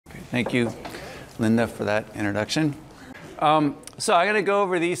Thank you, Linda, for that introduction. So I'm going to go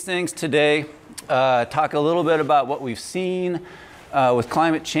over these things today, talk a little bit about what we've seen with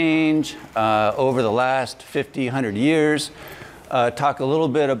climate change over the last 50, 100 years, talk a little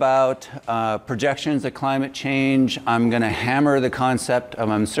bit about projections of climate change. I'm going to hammer the concept of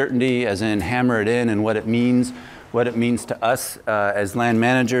uncertainty, as in hammer it in and what it means to us as land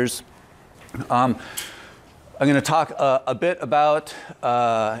managers. I'm going to talk a bit about,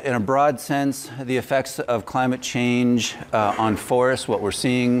 in a broad sense, the effects of climate change on forests, what we're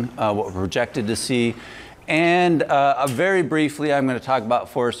seeing, what we're projected to see. And very briefly, I'm going to talk about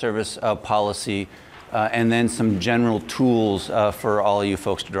Forest Service policy and then some general tools for all of you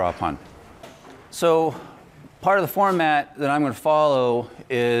folks to draw upon. So part of the format that I'm going to follow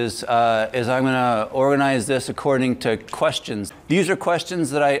is I'm going to organize this according to questions. These are questions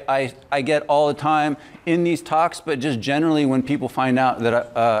that I get all the time in these talks, but just generally when people find out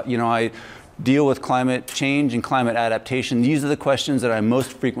that I deal with climate change and climate adaptation, these are the questions that I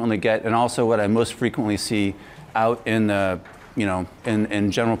most frequently get, and also what I most frequently see out in the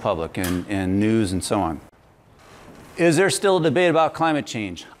in general public and in news and so on. Is there still a debate about climate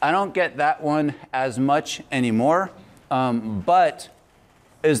change? I don't get that one as much anymore, but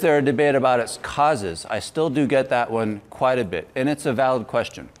is there a debate about its causes? I still do get that one quite a bit, and it's a valid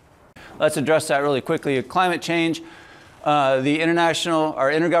question. Let's address that really quickly. Climate change, our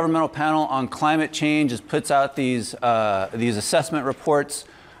Intergovernmental Panel on Climate Change puts out these assessment reports.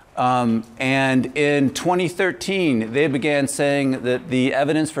 And in 2013, they began saying that the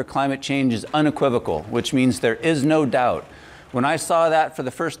evidence for climate change is unequivocal, which means there is no doubt. When I saw that for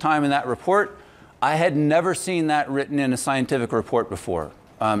the first time in that report, I had never seen that written in a scientific report before.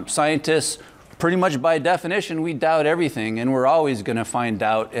 Scientists, pretty much by definition, we doubt everything, and we're always going to find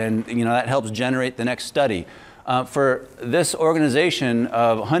doubt, and that helps generate the next study. For this organization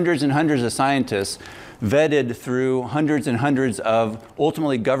of hundreds and hundreds of scientists, vetted through hundreds and hundreds of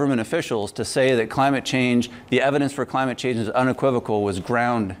ultimately government officials to say that climate change, the evidence for climate change is unequivocal, was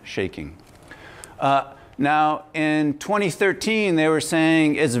ground shaking. Now, in 2013, they were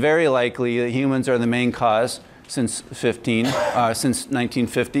saying it's very likely that humans are the main cause since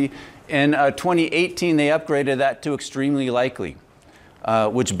 1950. In 2018, they upgraded that to extremely likely,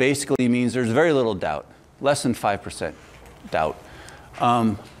 which basically means there's very little doubt, less than 5% doubt,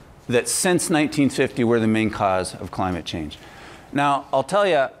 that since 1950 we're the main cause of climate change. Now, I'll tell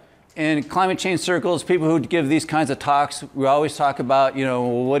you, in climate change circles, people who give these kinds of talks, we always talk about,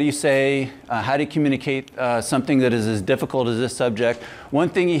 what do you say? How do you communicate something that is as difficult as this subject? One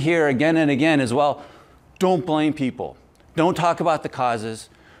thing you hear again and again is, well, don't blame people. Don't talk about the causes.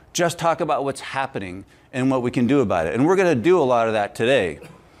 Just talk about what's happening and what we can do about it. And we're going to do a lot of that today.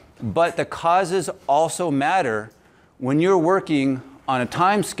 But the causes also matter when you're working on a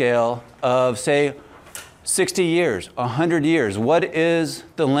time scale of, say, 60 years, 100 years. What is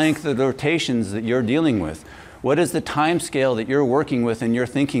the length of the rotations that you're dealing with? What is the time scale that you're working with and you're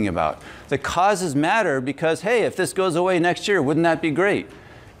thinking about? The causes matter because, hey, if this goes away next year, wouldn't that be great?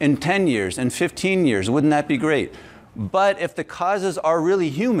 In 10 years, in 15 years, wouldn't that be great? But if the causes are really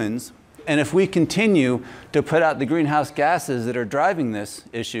humans, and if we continue to put out the greenhouse gases that are driving this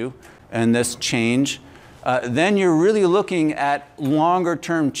issue and this change, then you're really looking at longer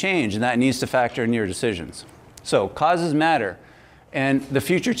term change, and that needs to factor in your decisions. So causes matter, and the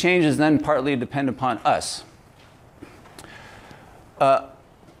future changes then partly depend upon us.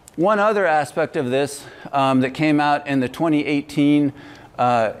 One other aspect of this that came out in the 2018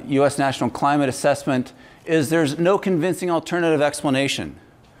 U.S. National Climate Assessment is there's no convincing alternative explanation.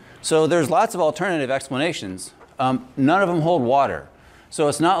 So there's lots of alternative explanations. None of them hold water. So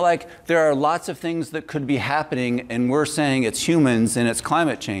it's not like there are lots of things that could be happening and we're saying it's humans and it's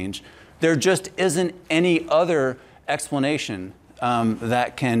climate change. There just isn't any other explanation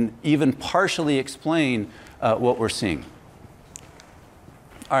that can even partially explain what we're seeing.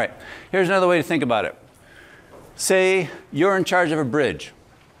 All right, here's another way to think about it. Say you're in charge of a bridge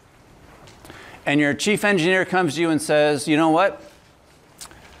and your chief engineer comes to you and says, you know what?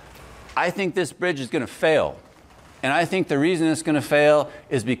 I think this bridge is going to fail. And I think the reason it's going to fail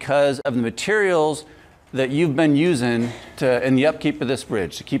is because of the materials that you've been using in the upkeep of this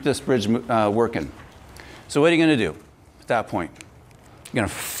bridge, to keep this bridge working. So what are you going to do at that point? You're going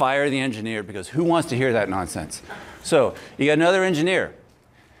to fire the engineer, because who wants to hear that nonsense? So you got another engineer.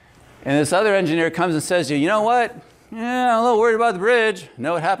 And this other engineer comes and says to you, you know what? Yeah, I'm a little worried about the bridge. I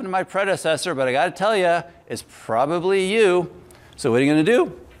know what happened to my predecessor, but I got to tell you, it's probably you. So what are you going to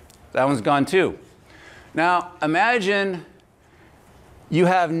do? That one's gone too. Now, imagine you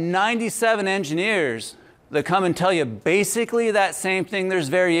have 97 engineers that come and tell you basically that same thing. There's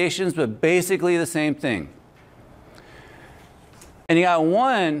variations, but basically the same thing. And you got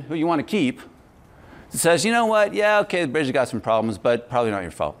one who you want to keep that says, you know what, yeah, okay, the bridge has got some problems, but probably not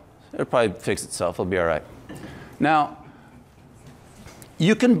your fault. It'll probably fix itself. It'll be all right. Now,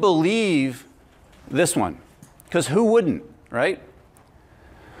 you can believe this one, because who wouldn't, right?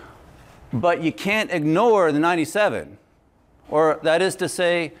 But you can't ignore the 97. Or that is to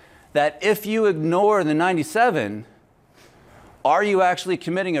say that if you ignore the 97, are you actually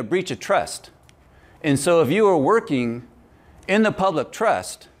committing a breach of trust? And so if you are working in the public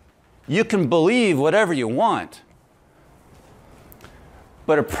trust, you can believe whatever you want.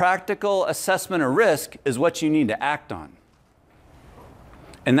 But a practical assessment of risk is what you need to act on.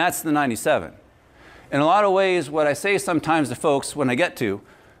 And that's the 97. In a lot of ways, what I say sometimes to folks when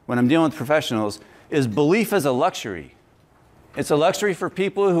I'm dealing with professionals, is belief is a luxury. It's a luxury for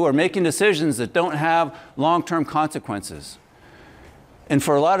people who are making decisions that don't have long-term consequences. And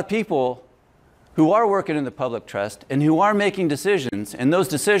for a lot of people who are working in the public trust and who are making decisions, and those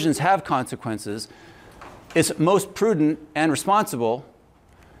decisions have consequences, it's most prudent and responsible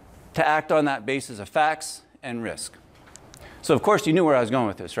to act on that basis of facts and risk. So of course you knew where I was going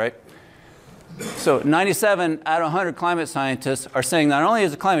with this, right? So 97 out of 100 climate scientists are saying not only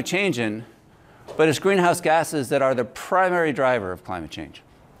is the climate changing, but it's greenhouse gases that are the primary driver of climate change.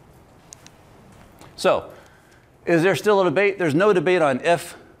 So is there still a debate? There's no debate on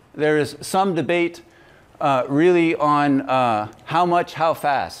if. There is some debate really on how much, how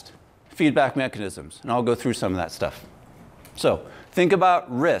fast, feedback mechanisms. And I'll go through some of that stuff. So think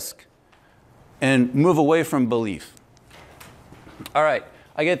about risk and move away from belief. All right,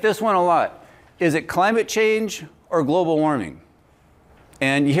 I get this one a lot. Is it climate change or global warming?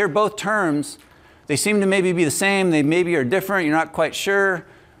 And you hear both terms. They seem to maybe be the same. They maybe are different. You're not quite sure.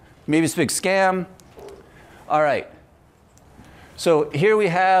 Maybe it's a big scam. All right. So here we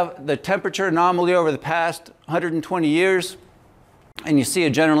have the temperature anomaly over the past 120 years. And you see a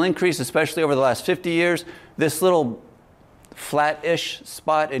general increase, especially over the last 50 years. This little flat-ish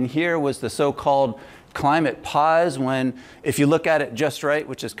spot in here was the so-called climate pause, when if you look at it just right,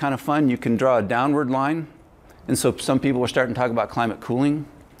 which is kind of fun, you can draw a downward line. And so some people were starting to talk about climate cooling.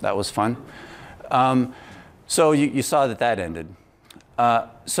 That was fun. So you saw that ended.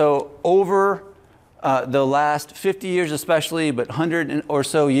 So over the last 50 years especially, but 100 or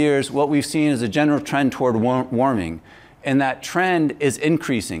so years, what we've seen is a general trend toward warming. And that trend is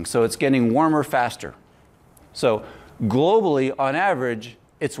increasing. So it's getting warmer faster. So globally, on average,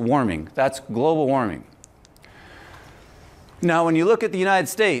 it's warming. That's global warming. Now, when you look at the United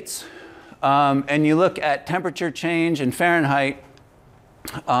States and you look at temperature change in Fahrenheit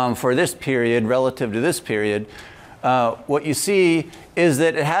for this period relative to this period, what you see is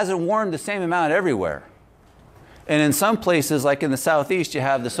that it hasn't warmed the same amount everywhere. And in some places, like in the southeast, you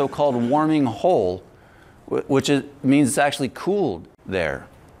have the so-called warming hole, which means it's actually cooled there.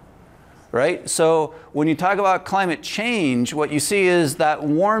 Right? So when you talk about climate change, what you see is that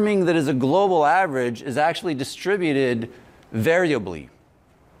warming that is a global average is actually distributed variably.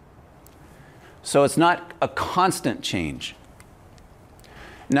 So it's not a constant change.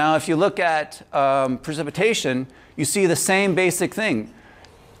 Now, if you look at precipitation, you see the same basic thing.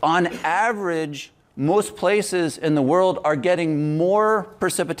 On average, most places in the world are getting more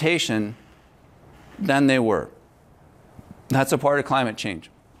precipitation than they were. That's a part of climate change.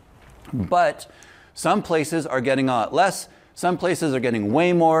 But some places are getting a lot less, some places are getting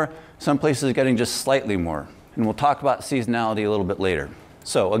way more, some places are getting just slightly more. And we'll talk about seasonality a little bit later.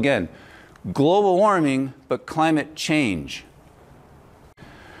 So again, global warming, but climate change.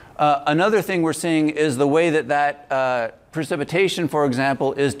 Another thing we're seeing is the way that precipitation, for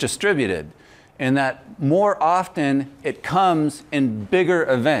example, is distributed, and that more often it comes in bigger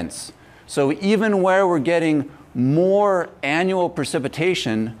events. So even where we're getting more annual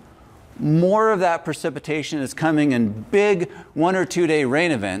precipitation, more of that precipitation is coming in big 1 or 2 day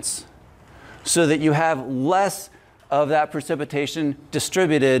rain events, so that you have less of that precipitation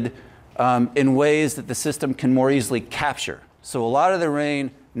distributed in ways that the system can more easily capture. So a lot of the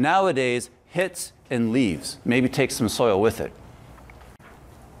rain nowadays hits and leaves, maybe takes some soil with it.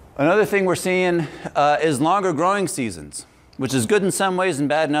 Another thing we're seeing is longer growing seasons, which is good in some ways and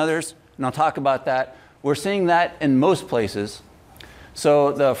bad in others, and I'll talk about that. We're seeing that in most places.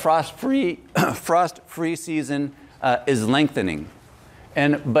 So the frost-free season is lengthening,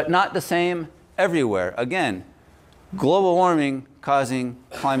 but not the same everywhere. Again, global warming causing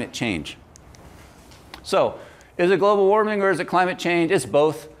climate change. So is it global warming or is it climate change? It's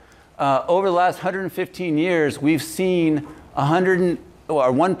both. Over the last 115 years, we've seen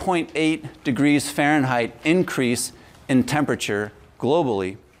 1.8 degrees Fahrenheit increase in temperature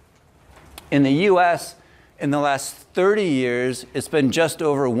globally. In the US, in the last 30 years, it's been just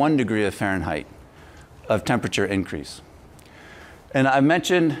over 1 degree of Fahrenheit of temperature increase. And I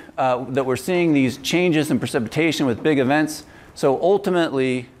mentioned that we're seeing these changes in precipitation with big events. So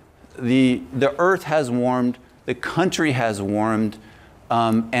ultimately, the Earth has warmed, the country has warmed,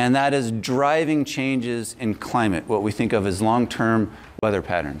 and that is driving changes in climate, what we think of as long-term weather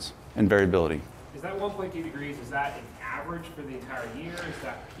patterns and variability. Is that 1.2 degrees, is that an average for the entire year? Is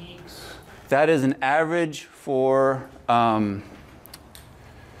that peaks? That is an average for,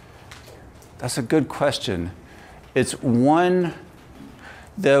 that's a good question. It's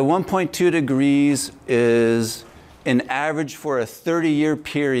the 1.2 degrees is an average for a 30-year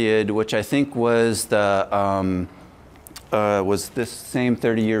period, which I think was was this same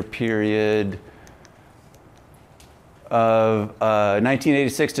 30-year period of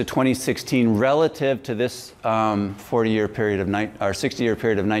 1986 to 2016 relative to this 40-year period of or 60-year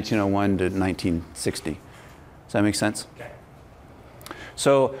period of 1901 to 1960. Does that make sense? Okay.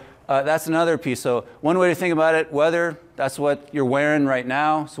 So that's another piece. So one way to think about it, weather, that's what you're wearing right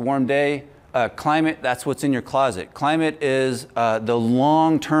now. It's a warm day. Climate, that's what's in your closet. Climate is the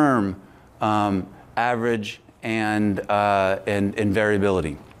long-term average and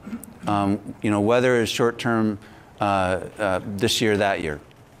variability. Weather is short-term this year, that year.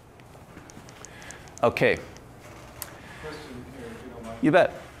 Okay. Question here, if you don't mind. You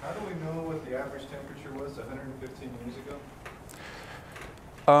bet. How do we know what the average temperature was 115 years ago?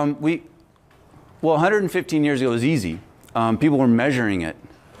 Well, 115 years ago was easy. People were measuring it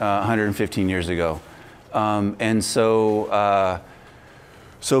 115 years ago. And so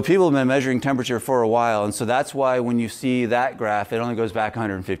people have been measuring temperature for a while, and so that's why when you see that graph, it only goes back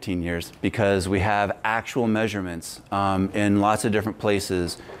 115 years, because we have actual measurements in lots of different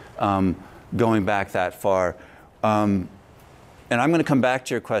places going back that far. And I'm going to come back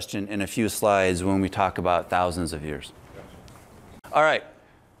to your question in a few slides when we talk about thousands of years. All right.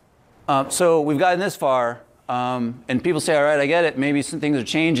 So we've gotten this far, and people say, all right, I get it, maybe some things are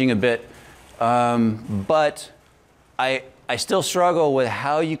changing a bit, but I still struggle with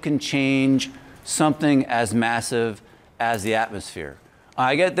how you can change something as massive as the atmosphere.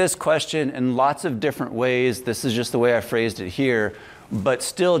 I get this question in lots of different ways. This is just the way I phrased it here, but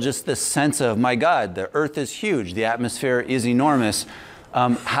still just this sense of, my God, the Earth is huge, the atmosphere is enormous.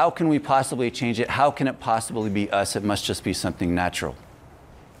 How can we possibly change it? How can it possibly be us? It must just be something natural.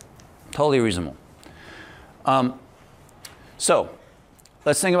 Totally reasonable. So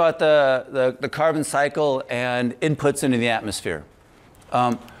let's think about the carbon cycle and inputs into the atmosphere.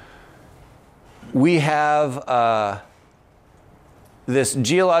 We have this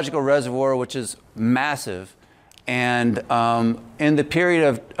geological reservoir, which is massive. And in the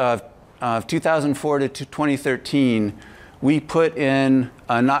period of 2004 to 2013, we put in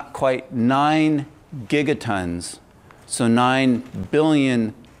not quite 9 gigatons, so 9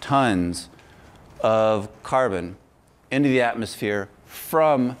 billion tons of carbon into the atmosphere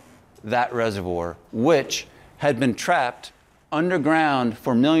from that reservoir, which had been trapped underground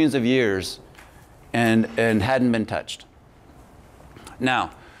for millions of years and hadn't been touched.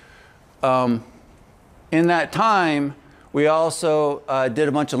 Now, in that time, we also did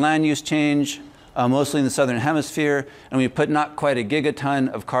a bunch of land use change, mostly in the southern hemisphere, and we put not quite a gigaton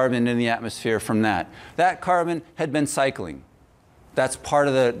of carbon in the atmosphere from that. That carbon had been cycling. That's part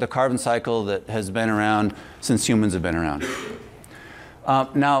of the carbon cycle that has been around since humans have been around.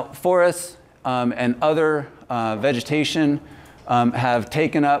 Now, forests and other vegetation have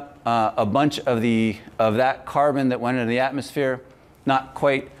taken up a bunch of that carbon that went into the atmosphere. Not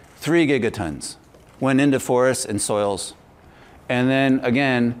quite 3 gigatons went into forests and soils. And then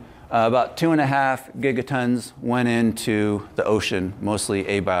again, about 2.5 gigatons went into the ocean, mostly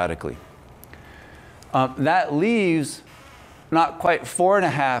abiotically. That leaves not quite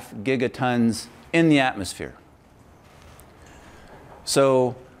 4.5 gigatons in the atmosphere.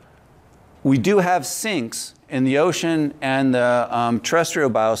 So we do have sinks in the ocean and the terrestrial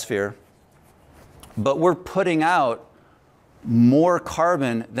biosphere, but we're putting out more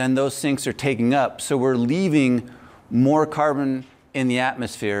carbon than those sinks are taking up. So we're leaving more carbon in the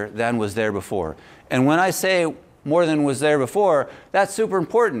atmosphere than was there before. And when I say more than was there before, that's super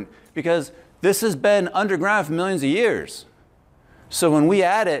important, because this has been underground for millions of years. So when we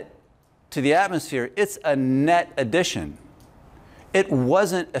add it to the atmosphere, it's a net addition. It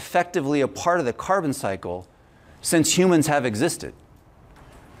wasn't effectively a part of the carbon cycle since humans have existed.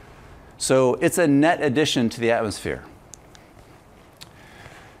 So it's a net addition to the atmosphere.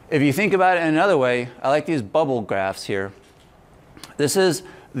 If you think about it in another way, I like these bubble graphs here. That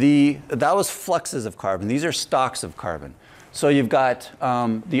was fluxes of carbon. These are stocks of carbon. So you've got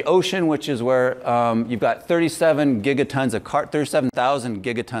the ocean, which is where you've got 37,000 gigatons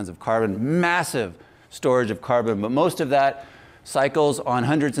of carbon, massive storage of carbon, but most of that cycles on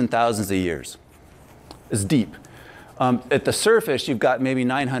hundreds and thousands of years. It's deep. At the surface, you've got maybe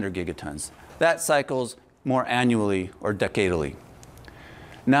 900 gigatons. That cycles more annually or decadally.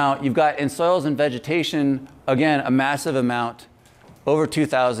 Now, you've got in soils and vegetation, again, a massive amount, over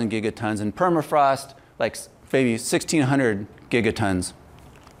 2,000 gigatons. In permafrost, like maybe 1,600 gigatons.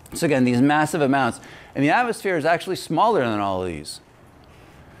 So again, these massive amounts. And the atmosphere is actually smaller than all of these.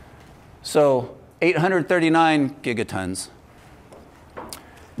 So 839 gigatons,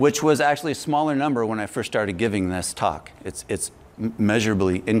 which was actually a smaller number when I first started giving this talk. It's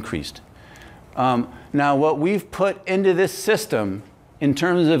measurably increased. Now, what we've put into this system in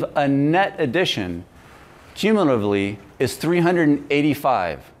terms of a net addition, cumulatively, is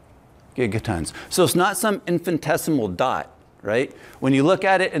 385 gigatons. So it's not some infinitesimal dot, right? When you look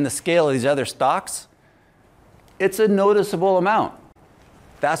at it in the scale of these other stocks, it's a noticeable amount.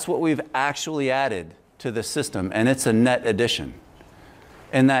 That's what we've actually added to the system, and it's a net addition.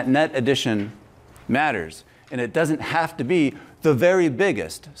 And that net addition matters. And it doesn't have to be the very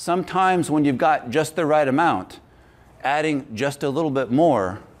biggest. Sometimes when you've got just the right amount, adding just a little bit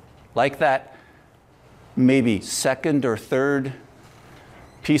more, like that maybe second or third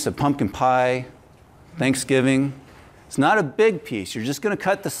piece of pumpkin pie, Thanksgiving, it's not a big piece. You're just going to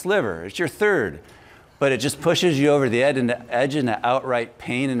cut the sliver. It's your third. But it just pushes you over the edge into outright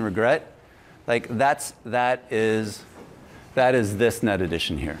pain and regret. Like that is this net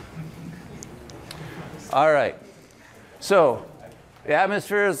addition here. All right. So the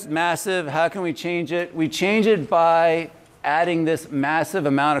atmosphere is massive. How can we change it? We change it by adding this massive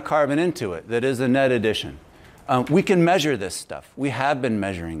amount of carbon into it that is a net addition. We can measure this stuff. We have been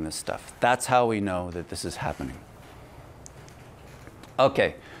measuring this stuff. That's how we know that this is happening.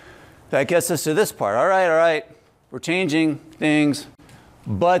 Okay. That gets us to this part. All right. We're changing things,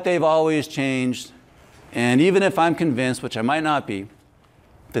 but they've always changed. And even if I'm convinced, which I might not be,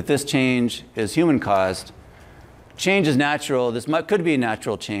 that this change is human-caused, change is natural. This could be a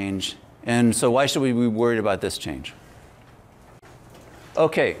natural change. And so why should we be worried about this change?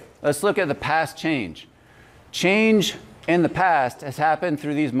 Okay, let's look at the past change. Change in the past has happened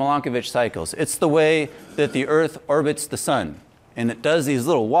through these Milankovitch cycles. It's the way that the Earth orbits the sun. And it does these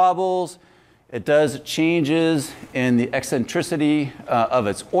little wobbles. It does changes in the eccentricity of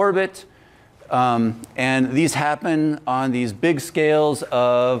its orbit. And these happen on these big scales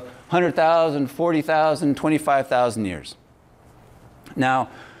of 100,000, 40,000, 25,000 years. Now,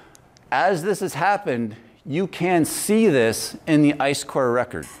 as this has happened, you can see this in the ice core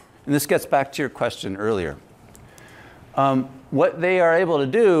record. And this gets back to your question earlier. What they are able to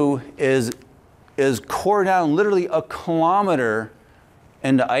do is core down literally a kilometer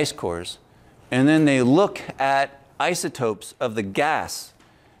into ice cores. And then they look at isotopes of the gas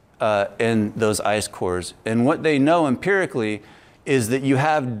in those ice cores. And what they know empirically is that you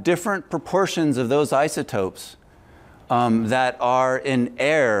have different proportions of those isotopes that are in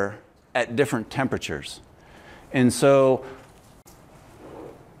air at different temperatures. And so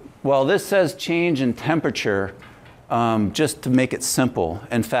while this says change in temperature, just to make it simple,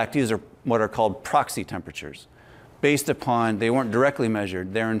 in fact, these are what are called proxy temperatures. Based upon, they weren't directly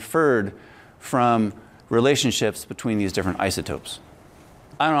measured, they're inferred from relationships between these different isotopes.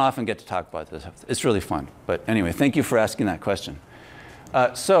 I don't often get to talk about this. It's really fun. But anyway, thank you for asking that question.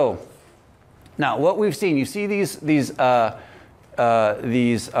 So now what we've seen, you see these patterns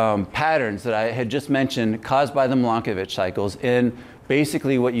that I had just mentioned caused by the Milankovitch cycles. And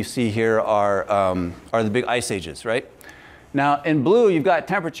basically what you see here are the big ice ages, right? Now in blue, you've got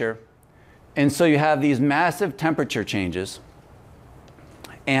temperature. And so you have these massive temperature changes.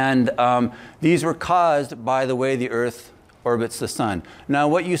 And these were caused by the way the Earth orbits the sun. Now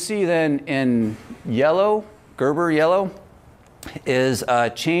what you see then in yellow, Gerber yellow, is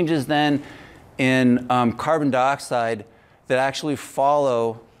changes then in carbon dioxide that actually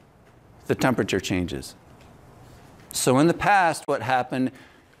follow the temperature changes. So in the past, what happened,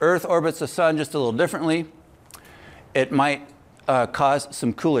 Earth orbits the sun just a little differently. It might cause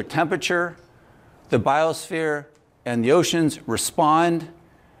some cooler temperature. The biosphere and the oceans respond,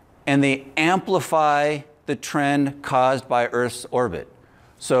 and they amplify the trend caused by Earth's orbit.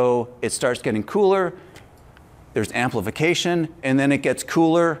 So it starts getting cooler, there's amplification, and then it gets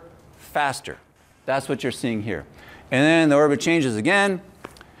cooler faster. That's what you're seeing here. And then the orbit changes again,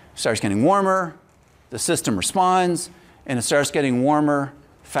 starts getting warmer, the system responds, and it starts getting warmer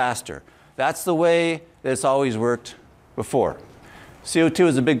faster. That's the way that it's always worked before. CO2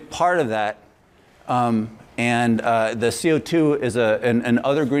 is a big part of that. And the CO2 is and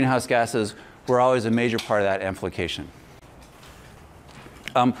other greenhouse gases were always a major part of that amplification.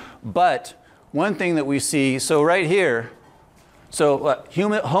 But one thing that we see, so right here, so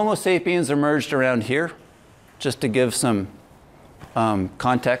Homo sapiens emerged around here, just to give some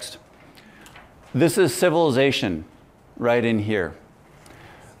context. This is civilization right in here.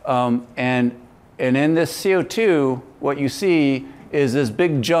 And in this CO2, what you see is this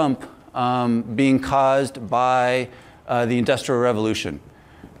big jump being caused by the Industrial Revolution.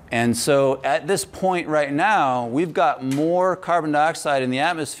 And so at this point right now, we've got more carbon dioxide in the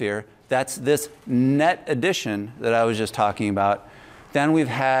atmosphere, that's this net addition that I was just talking about, than we've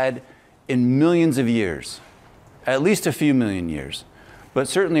had in millions of years, at least a few million years, but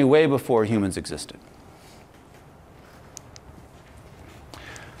certainly way before humans existed.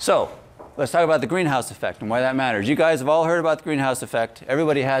 So let's talk about the greenhouse effect and why that matters. You guys have all heard about the greenhouse effect.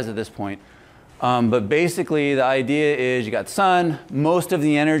 Everybody has at this point. But basically, the idea is you got the sun. Most of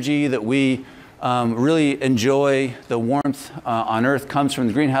the energy that we really enjoy, the warmth on Earth, comes from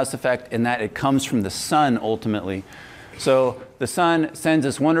the greenhouse effect, in that it comes from the sun ultimately. So the sun sends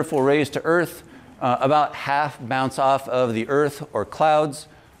this wonderful rays to Earth. About half bounce off of the Earth or clouds.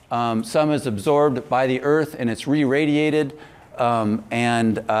 Some is absorbed by the Earth and it's re-radiated.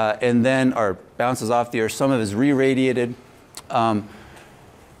 And then, or bounces off the Earth, some of it is re-radiated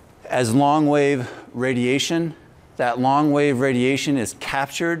as long-wave radiation. That long-wave radiation is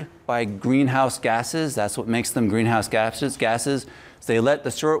captured by greenhouse gases. That's what makes them greenhouse gases. So they let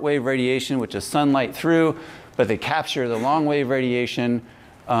the short-wave radiation, which is sunlight, through, but they capture the long-wave radiation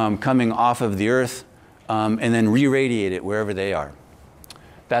coming off of the Earth and then re-radiate it wherever they are.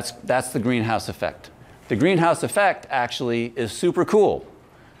 That's the greenhouse effect. The greenhouse effect actually is super cool,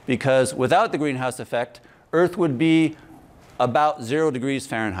 because without the greenhouse effect, Earth would be about 0 degrees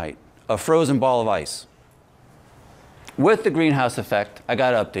Fahrenheit, a frozen ball of ice. With the greenhouse effect, I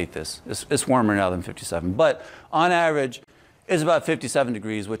got to update this. It's warmer now than 57, but on average, it's about 57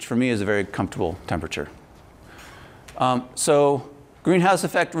 degrees, which for me is a very comfortable temperature. So greenhouse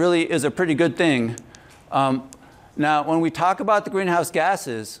effect really is a pretty good thing. Now, when we talk about the greenhouse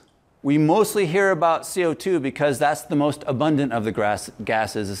gases, we mostly hear about CO2 because that's the most abundant of the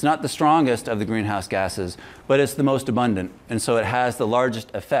gases. It's not the strongest of the greenhouse gases, but it's the most abundant. And so it has the largest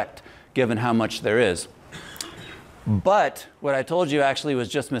effect given how much there is. But what I told you actually was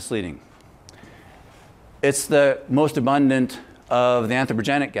just misleading. It's the most abundant of the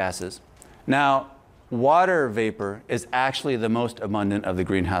anthropogenic gases. Now, water vapor is actually the most abundant of the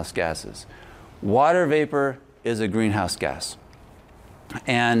greenhouse gases. Water vapor is a greenhouse gas.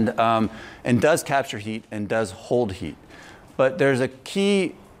 And does capture heat and does hold heat. But there's a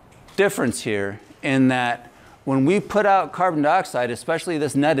key difference here in that when we put out carbon dioxide, especially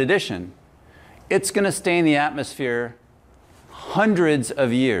this net addition, it's going to stay in the atmosphere hundreds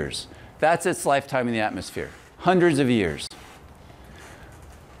of years. That's its lifetime in the atmosphere, hundreds of years.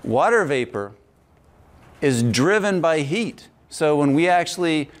 Water vapor is driven by heat. So when we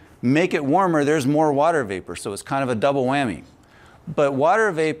actually make it warmer, there's more water vapor. So it's kind of a double whammy. But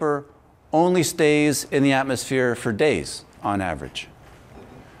water vapor only stays in the atmosphere for days on average,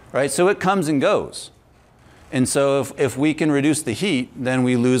 right? So it comes and goes. And so if we can reduce the heat, then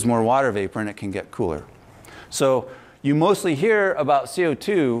we lose more water vapor and it can get cooler. So you mostly hear about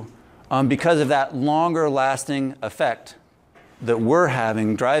CO2 because of that longer lasting effect that we're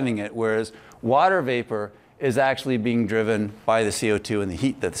having driving it, whereas water vapor is actually being driven by the CO2 and the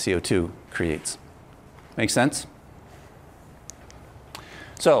heat that the CO2 creates. Make sense?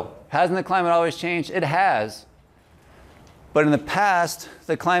 So, hasn't the climate always changed? It has. But in the past,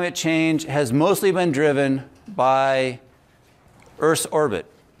 the climate change has mostly been driven by Earth's orbit.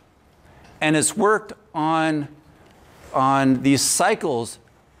 And it's worked on these cycles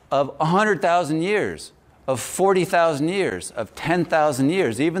of 100,000 years, of 40,000 years, of 10,000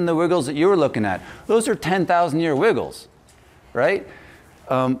 years. Even the wiggles that you were looking at, those are 10,000-year wiggles, right?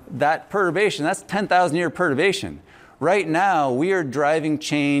 That perturbation, that's 10,000-year perturbation. Right now, we are driving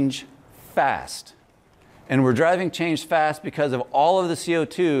change fast. And we're driving change fast because of all of the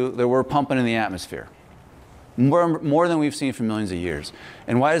CO2 that we're pumping in the atmosphere. More than we've seen for millions of years.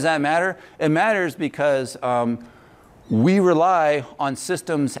 And why does that matter? It matters because we rely on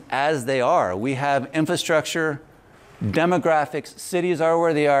systems as they are. We have infrastructure, demographics, cities are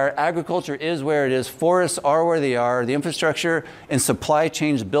where they are, agriculture is where it is, forests are where they are, the infrastructure and supply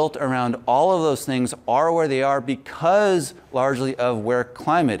chains built around all of those things are where they are because largely of where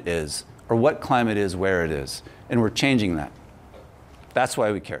climate is, or what climate is where it is. And we're changing that. That's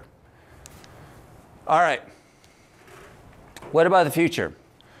why we care. All right. What about the future?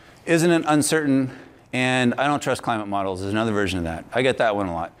 Isn't it uncertain? And I don't trust climate models is another version of that. I get that one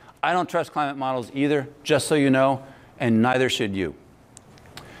a lot. I don't trust climate models either, just so you know, and neither should you.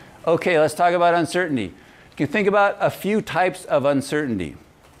 Okay, let's talk about uncertainty. You can think about a few types of uncertainty.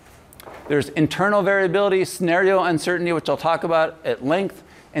 There's internal variability, scenario uncertainty, which I'll talk about at length,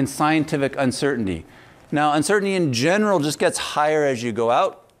 and scientific uncertainty. Now, uncertainty in general just gets higher as you go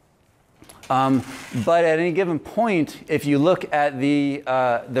out. But at any given point, if you look at the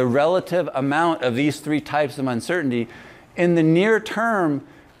relative amount of these three types of uncertainty, in the near term,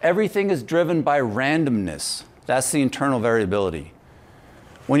 everything is driven by randomness. That's the internal variability.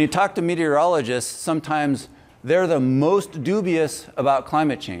 When you talk to meteorologists, sometimes they're the most dubious about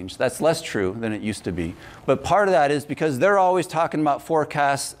climate change. That's less true than it used to be. But part of that is because they're always talking about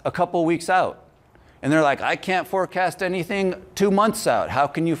forecasts a couple weeks out. And they're like, I can't forecast anything 2 months out. How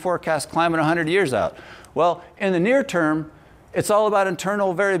can you forecast climate 100 years out? Well, in the near term, it's all about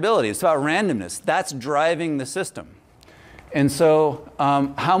internal variability. It's about randomness. That's driving the system. And so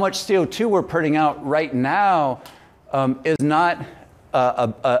how much CO2 we're putting out right now is not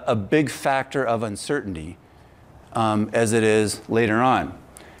a big factor of uncertainty as it is later on.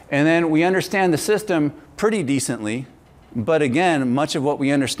 And then we understand the system pretty decently. But again, much of what we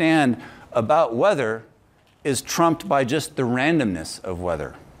understand about weather is trumped by just the randomness of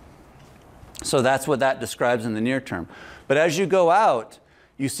weather. So that's what that describes in the near term. But as you go out,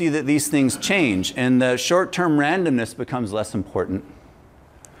 you see that these things change, and the short-term randomness becomes less important.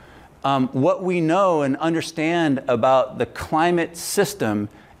 What we know and understand about the climate system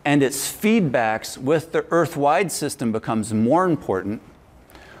and its feedbacks with the Earth-wide system becomes more important.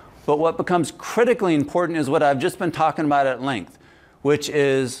 But what becomes critically important is what I've just been talking about at length, which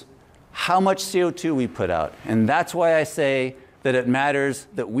is how much CO2 we put out. And that's why I say that it matters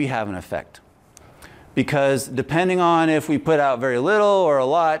that we have an effect. Because depending on if we put out very little or a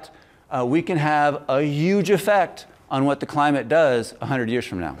lot, we can have a huge effect on what the climate does 100 years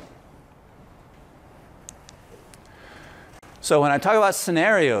from now. So when I talk about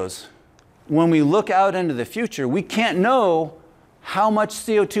scenarios, when we look out into the future, we can't know how much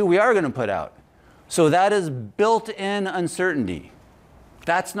CO2 we are going to put out. So that is built-in uncertainty.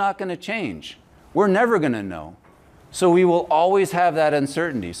 That's not going to change. We're never going to know. So we will always have that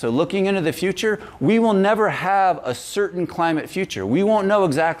uncertainty. So looking into the future, we will never have a certain climate future. We won't know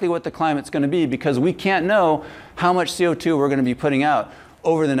exactly what the climate's going to be because we can't know how much CO2 we're going to be putting out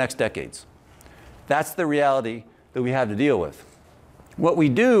over the next decades. That's the reality that we have to deal with. What we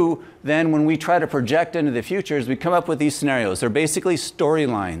do then when we try to project into the future is we come up with these scenarios. They're basically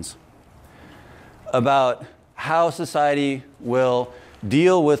storylines about how society will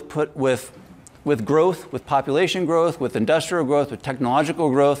deal with growth, with population growth, with industrial growth, with technological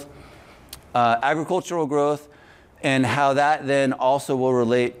growth, agricultural growth, and how that then also will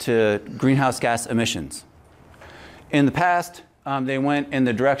relate to greenhouse gas emissions. In the past, they went in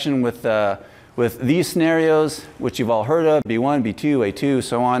the direction with these scenarios, which you've all heard of, B1, B2, A2,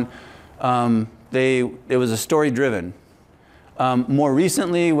 so on. It was a story-driven. More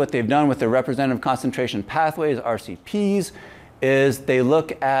recently, what they've done with the representative concentration pathways, RCPs, is they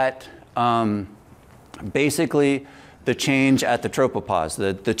look at basically the change at the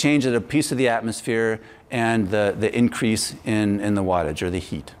tropopause, the change at a piece of the atmosphere and the increase in the wattage or the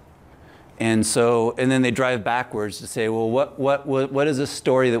heat. And then they drive backwards to say, well, what is a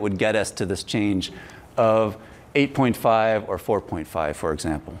story that would get us to this change of 8.5 or 4.5, for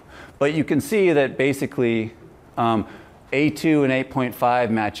example? But you can see that basically A2 and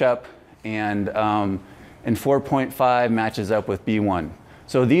 8.5 match up, and 4.5 matches up with B1.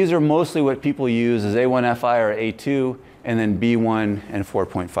 So these are mostly what people use as A1FI or A2, and then B1 and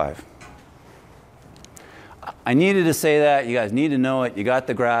 4.5. I needed to say that. You guys need to know it. You got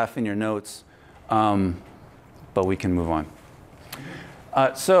the graph in your notes, but we can move on.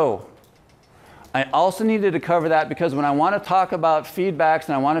 So I also needed to cover that because when I want to talk about feedbacks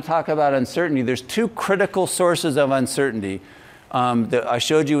and I want to talk about uncertainty, there's two critical sources of uncertainty that I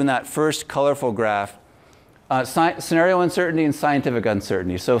showed you in that first colorful graph. Scenario uncertainty and scientific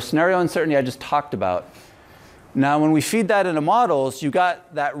uncertainty. So scenario uncertainty I just talked about. Now when we feed that into models, you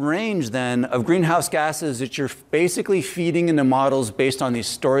got that range then of greenhouse gases that you're basically feeding into models based on these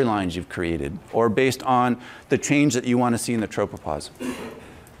storylines you've created or based on the change that you want to see in the tropopause.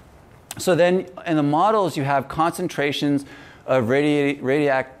 So then in the models you have concentrations of you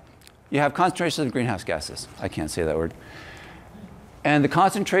have concentrations of greenhouse gases. I can't say that word. And the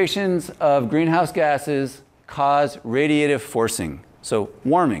concentrations of greenhouse gases cause radiative forcing, so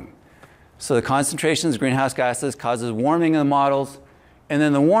warming. So the concentrations of greenhouse gases causes warming in the models, And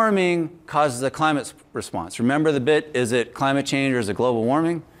then the warming causes a climate response. Remember the bit, is it climate change or is it global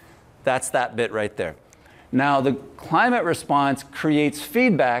warming? That's that bit right there. Now, the climate response creates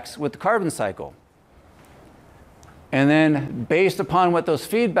feedbacks with the carbon cycle. And then based upon what those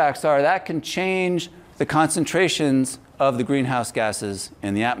feedbacks are, that can change the concentrations of the greenhouse gases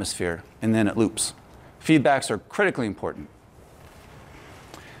in the atmosphere, and then it loops. Feedbacks are critically important.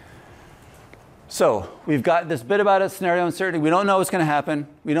 So we've got this bit about a scenario uncertainty. We don't know what's going to happen.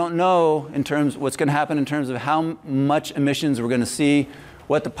 We don't know what's going to happen in terms of how much emissions we're going to see,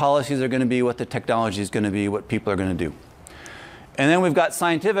 what the policies are going to be, what the technology is going to be, what people are going to do. And then we've got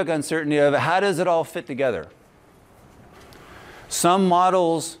scientific uncertainty of how does it all fit together. Some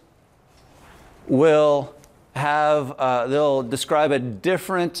models will have, they'll describe a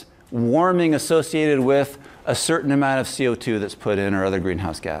different warming associated with a certain amount of CO2 that's put in or other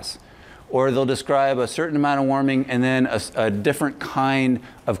greenhouse gas. Or they'll describe a certain amount of warming and then a different kind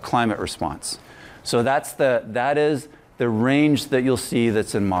of climate response. So that is the range that you'll see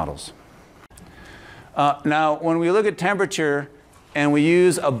that's in models. Now, when we look at temperature and we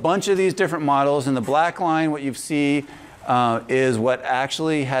use a bunch of these different models, in the black line, what you see is what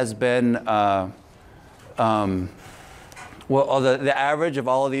actually has been, the average of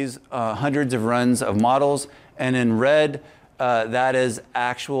all of these hundreds of runs of models. And in red, that is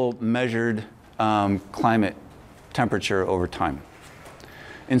actual measured climate temperature over time.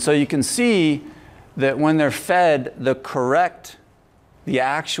 And so you can see that when they're fed the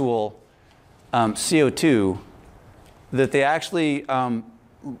actual CO2, that they actually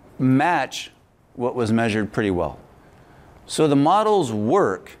match what was measured pretty well. So the models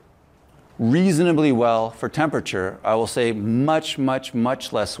work reasonably well for temperature. I will say much, much,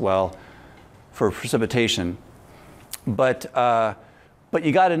 much less well for precipitation. But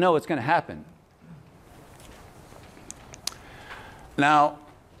you got to know what's going to happen. Now,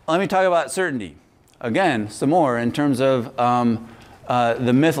 let me talk about certainty. Again, some more in terms of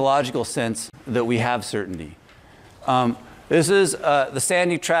the mythological sense that we have certainty. This is the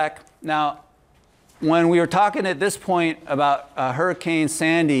Sandy track. Now, when we were talking at this point about Hurricane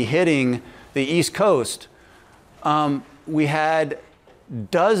Sandy hitting the East Coast, we had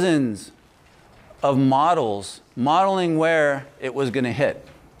dozens of models modeling where it was going to hit.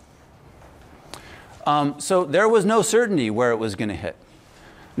 So there was no certainty where it was going to hit.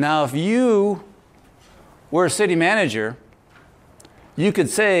 Now, if you were a city manager, you could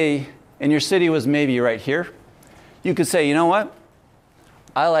say, and your city was maybe right here, you could say, you know what?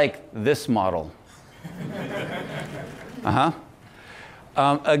 I like this model.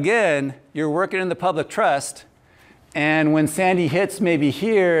 Again, you're working in the public trust, and when Sandy hits maybe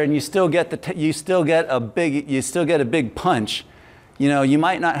here, and you still get a big punch, you know, you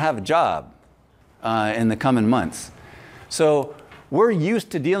might not have a job in the coming months. So we're used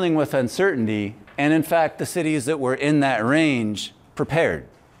to dealing with uncertainty, and in fact, the cities that were in that range prepared,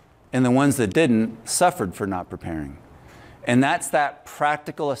 and the ones that didn't suffered for not preparing. And that's that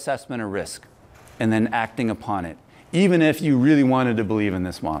practical assessment of risk, and then acting upon it, even if you really wanted to believe in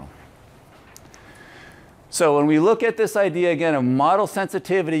this model. So when we look at this idea again of model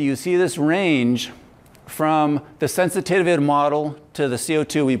sensitivity, you see this range from the sensitivity model to the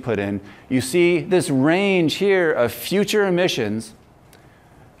CO2 we put in. You see this range here of future emissions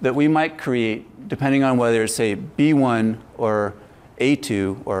that we might create depending on whether it's, say, B1 or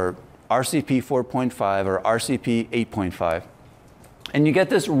A2 or RCP 4.5 or RCP 8.5. And you get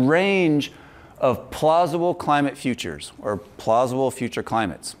this range of plausible climate futures or plausible future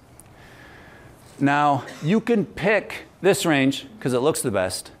climates. Now, you can pick this range because it looks the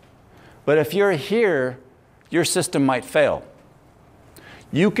best, but if you're here, your system might fail.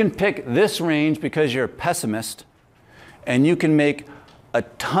 You can pick this range because you're a pessimist, and you can make a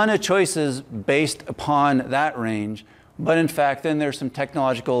ton of choices based upon that range, but in fact, then there's some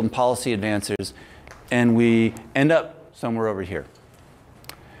technological and policy advances, and we end up somewhere over here.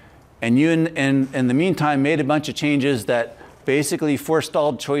 And you, in the meantime, made a bunch of changes that basically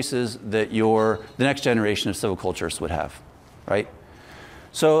forestalled choices that the next generation of silviculturists would have, right?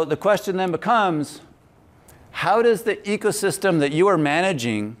 So the question then becomes, how does the ecosystem that you are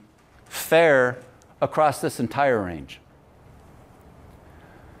managing fare across this entire range?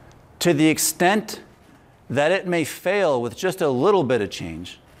 To the extent that it may fail with just a little bit of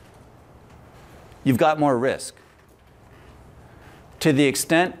change, you've got more risk. To the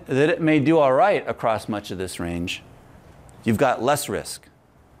extent that it may do all right across much of this range, you've got less risk.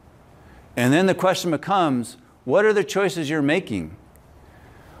 And then the question becomes, what are the choices you're making?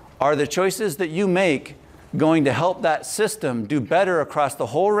 Are the choices that you make going to help that system do better across the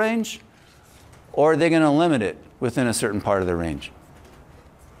whole range, or are they going to limit it within a certain part of the range?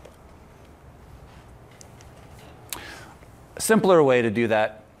 simpler way to do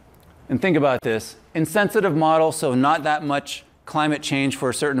that, and think about this, insensitive model, so not that much climate change for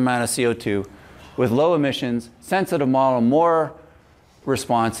a certain amount of CO2, with low emissions, sensitive model, more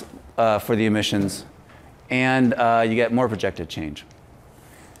response for the emissions, and you get more projected change.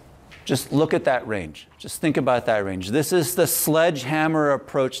 Just look at that range. Just think about that range. This is the sledgehammer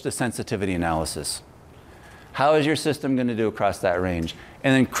approach to sensitivity analysis. How is your system going to do across that range?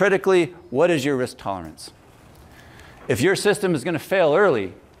 And then critically, what is your risk tolerance? If your system is going to fail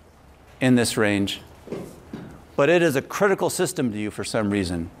early in this range, but it is a critical system to you for some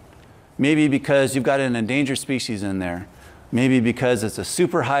reason, maybe because you've got an endangered species in there, maybe because it's a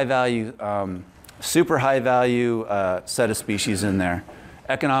super high value set of species in there,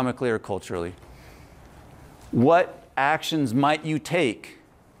 economically or culturally. What actions might you take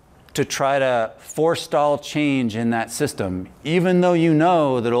to try to forestall change in that system, even though you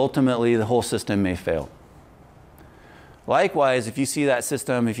know that ultimately the whole system may fail? Likewise, if you see that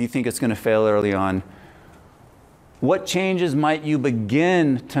system, if you think it's going to fail early on, what changes might you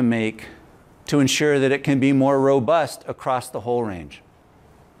begin to make to ensure that it can be more robust across the whole range?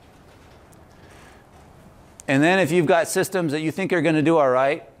 And then if you've got systems that you think are going to do all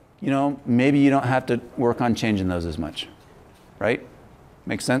right, you know, maybe you don't have to work on changing those as much, right?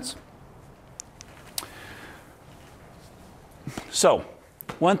 Makes sense? So,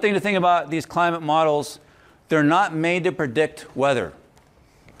 one thing to think about these climate models, they're not made to predict weather.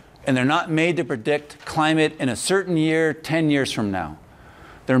 And they're not made to predict climate in a certain year, 10 years from now.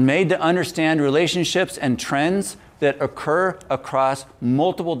 They're made to understand relationships and trends that occur across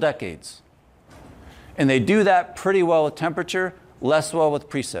multiple decades. And they do that pretty well with temperature, less well with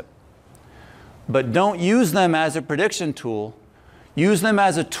precip. But don't use them as a prediction tool. Use them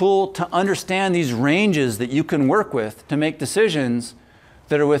as a tool to understand these ranges that you can work with to make decisions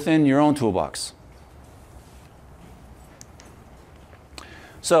that are within your own toolbox.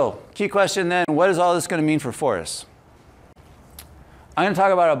 So, key question then, what is all this going to mean for forests? I'm going to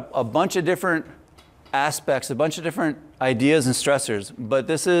talk about a bunch of different aspects, a bunch of different ideas and stressors, but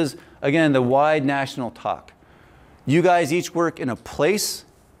this is, again, the wide national talk. You guys each work in a place,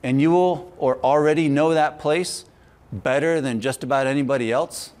 and you will or already know that place better than just about anybody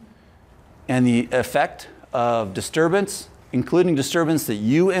else, and the effect of disturbance, including disturbance that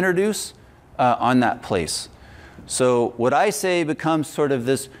you introduce on that place. So what I say becomes sort of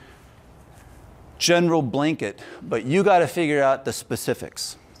this general blanket, but you got to figure out the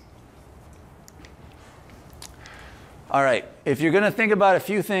specifics. All right, if you're going to think about a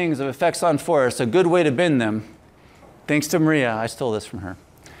few things of effects on forests, a good way to bin them, thanks to Maria, I stole this from her,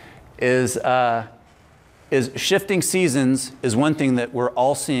 is shifting seasons is one thing that we're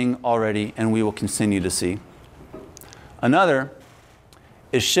all seeing already and we will continue to see. Another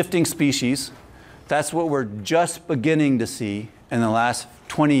is shifting species. That's what we're just beginning to see in the last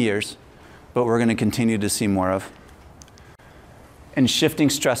 20 years, but we're going to continue to see more of. And shifting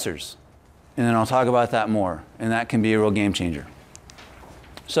stressors. And then I'll talk about that more, and that can be a real game changer.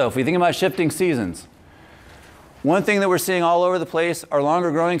 So if we think about shifting seasons, one thing that we're seeing all over the place are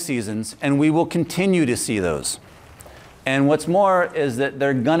longer growing seasons, and we will continue to see those. And what's more is that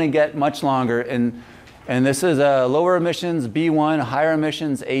they're going to get much longer, and this is lower emissions B1, higher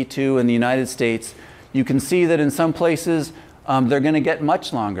emissions A2 in the United States. You can see that in some places they're going to get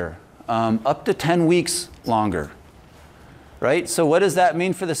much longer, up to 10 weeks longer. Right? So what does that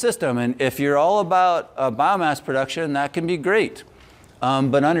mean for the system? And if you're all about biomass production, that can be great.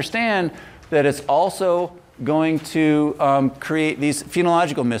 But understand that it's also going to create these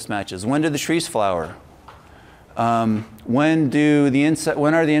phenological mismatches. When do the trees flower? When are the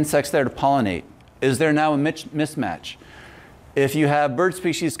insects there to pollinate? Is there now a mismatch? If you have bird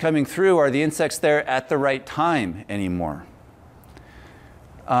species coming through, are the insects there at the right time anymore?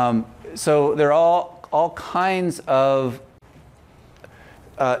 So there are all kinds of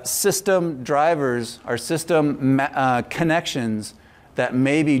system drivers or system connections that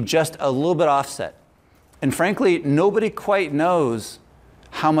may be just a little bit offset. And frankly, nobody quite knows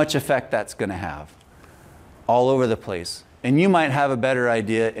how much effect that's going to have all over the place. And you might have a better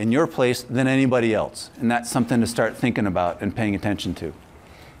idea in your place than anybody else. And that's something to start thinking about and paying attention to.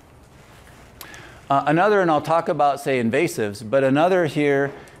 Another, and I'll talk about, say, invasives, but another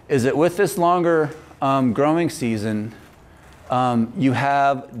here is that with this longer growing season, you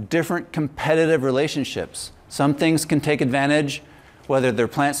have different competitive relationships. Some things can take advantage, whether they're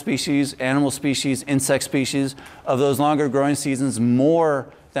plant species, animal species, insect species, of those longer growing seasons more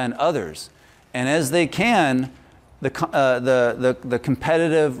than others. And as they can, the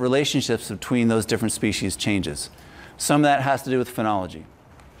competitive relationships between those different species changes. Some of that has to do with phenology.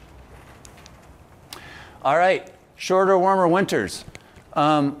 All right, shorter, warmer winters.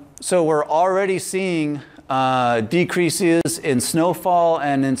 So we're already seeing decreases in snowfall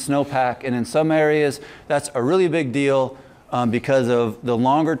and in snowpack, and in some areas that's a really big deal because of the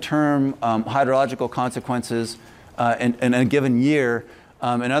longer term hydrological consequences in a given year.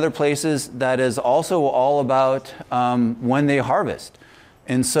 In other places, that is also all about when they harvest.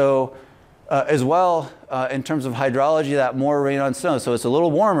 And so as well, in terms of hydrology, that more rain on snow. So it's a little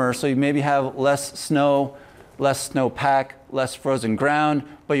warmer, so you maybe have less snow, less snowpack, less frozen ground,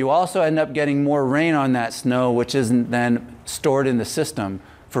 but you also end up getting more rain on that snow, which isn't then stored in the system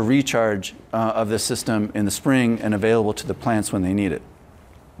for recharge of the system in the spring and available to the plants when they need it.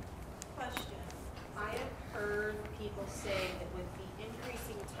 Question. I have heard people say that with the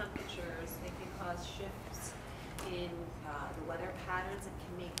increasing temperatures, it can cause shifts in the weather patterns and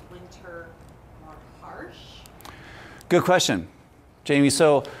can make winter more harsh. Good question, Jamie.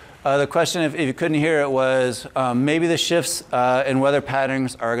 So the question, if you couldn't hear it, was maybe the shifts in weather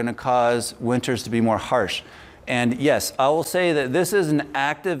patterns are going to cause winters to be more harsh. And yes, I will say that this is an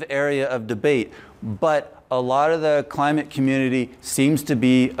active area of debate, but a lot of the climate community seems to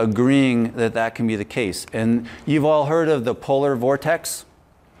be agreeing that that can be the case. And you've all heard of the polar vortex.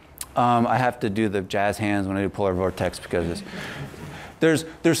 I have to do the jazz hands when I do polar vortex because there's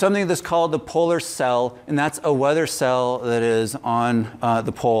something that's called the polar cell, and that's a weather cell that is on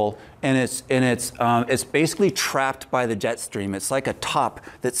the pole, and it's basically trapped by the jet stream. It's like a top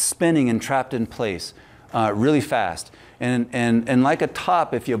that's spinning and trapped in place really fast. And like a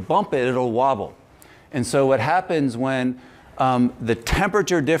top, if you bump it, it'll wobble. And so what happens when the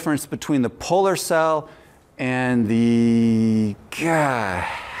temperature difference between the polar cell and the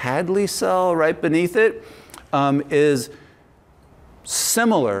Hadley cell right beneath it is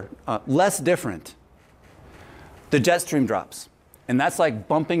similar, less different, the jet stream drops. And that's like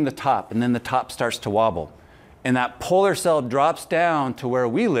bumping the top, and then the top starts to wobble. And that polar cell drops down to where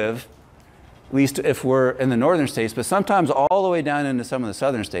we live, at least if we're in the northern states, but sometimes all the way down into some of the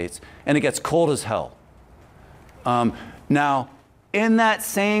southern states, and it gets cold as hell. Now, in that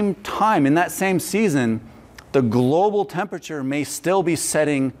same time, in that same season, the global temperature may still be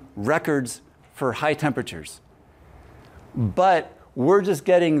setting records for high temperatures. But we're just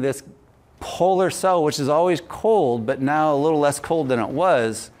getting this polar cell, which is always cold, but now a little less cold than it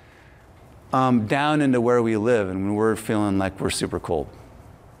was, down into where we live, and we're feeling like we're super cold.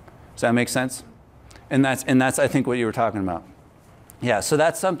 Does that make sense? And that's I think what you were talking about. Yeah, so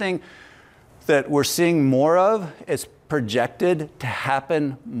that's something that we're seeing more of. It's projected to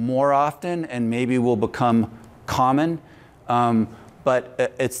happen more often and maybe will become common.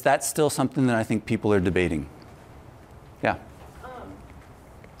 But that's still something that I think people are debating. Yeah.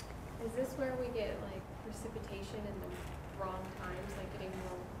 Is this where we get like precipitation in the wrong times, like getting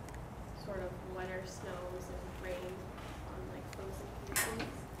more sort of wetter snows and rain on like frozen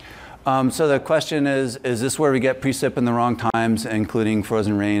conditions? So the question is this where we get precip in the wrong times, including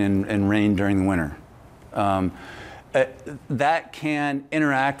frozen rain and rain during the winter? That can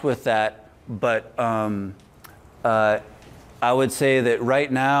interact with that, but I would say that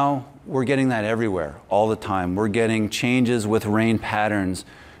right now we're getting that everywhere, all the time. We're getting changes with rain patterns,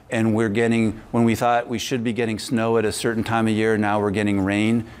 and we're getting, when we thought we should be getting snow at a certain time of year, now we're getting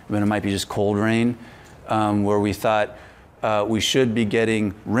rain, but it might be just cold rain. Where we thought we should be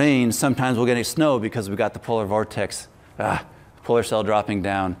getting rain, sometimes we're getting snow because we got the polar vortex, polar cell dropping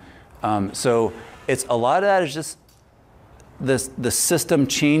down. So it's a lot of that is just the system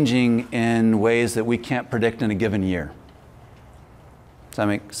changing in ways that we can't predict in a given year. Does that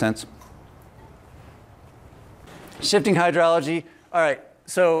make sense? Shifting hydrology. All right,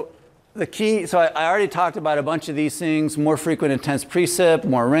 so the key, so I already talked about a bunch of these things: more frequent intense precip,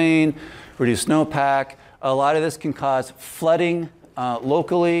 more rain, reduced snowpack. A lot of this can cause flooding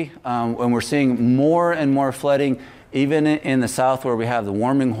locally, when we're seeing more and more flooding, even in the south where we have the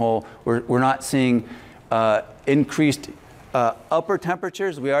warming hole. We're not seeing increased upper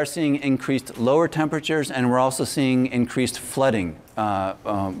temperatures. We are seeing increased lower temperatures, and we're also seeing increased flooding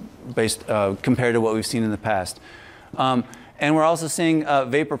compared to what we've seen in the past. And we're also seeing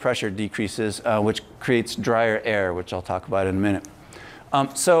vapor pressure decreases, which creates drier air, which I'll talk about in a minute.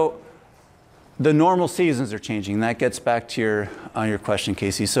 So the normal seasons are changing. That gets back to your question,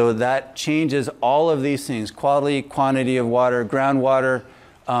 Casey. So that changes all of these things: quality, quantity of water, groundwater,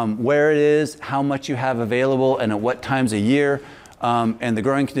 where it is, how much you have available, and at what times of year, and the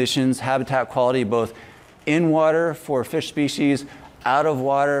growing conditions, habitat quality, both in water for fish species, out of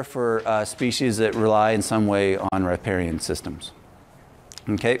water for species that rely in some way on riparian systems.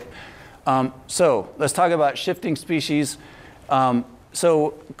 Okay, so let's talk about shifting species.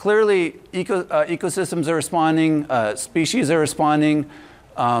 So clearly, ecosystems are responding, species are responding,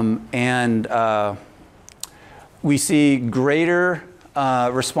 and we see greater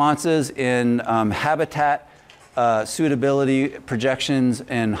responses in habitat suitability projections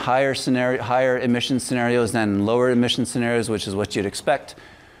in higher emission scenarios than lower emission scenarios, which is what you'd expect.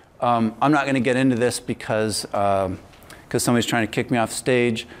 I'm not going to get into this because somebody's trying to kick me off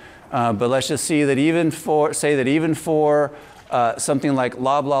stage. But let's just see that even for something like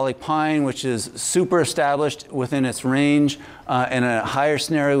loblolly pine, which is super established within its range, in a higher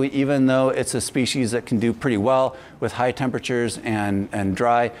scenario, even though it's a species that can do pretty well with high temperatures and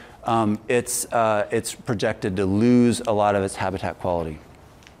dry, it's projected to lose a lot of its habitat quality.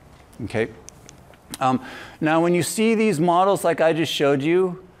 Okay. Now, when you see these models like I just showed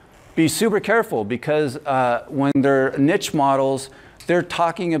you, be super careful, because when they're niche models, they're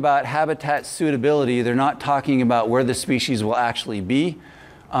talking about habitat suitability. They're not talking about where the species will actually be.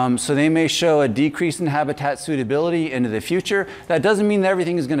 So they may show a decrease in habitat suitability into the future. That doesn't mean that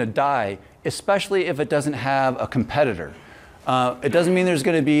everything is going to die, especially if it doesn't have a competitor. It doesn't mean there's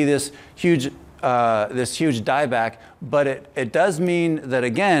going to be this huge dieback, but it does mean that,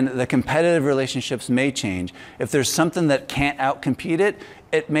 again, the competitive relationships may change. If there's something that can't outcompete it,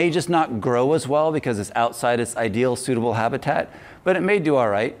 it may just not grow as well because it's outside its ideal suitable habitat, but it may do all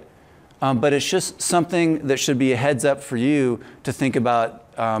right. But it's just something that should be a heads up for you to think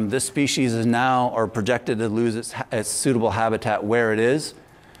about. This species is now or projected to lose its suitable habitat where it is,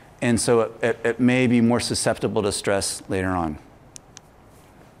 and so it may be more susceptible to stress later on.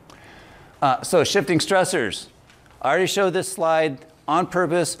 So shifting stressors. I already showed this slide on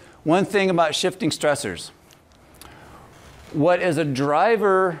purpose. One thing about shifting stressors. What is a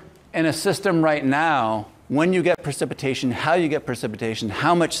driver in a system right now, when you get precipitation, how you get precipitation,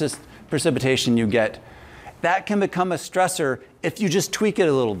 how much precipitation you get, that can become a stressor if you just tweak it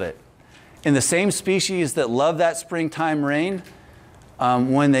a little bit. In the same species that love that springtime rain,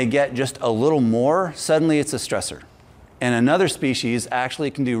 when they get just a little more, suddenly it's a stressor. And another species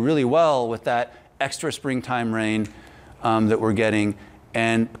actually can do really well with that extra springtime rain that we're getting,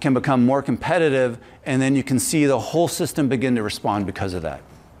 and can become more competitive, and then you can see the whole system begin to respond because of that.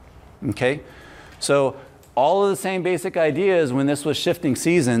 Okay? So all of the same basic ideas when this was shifting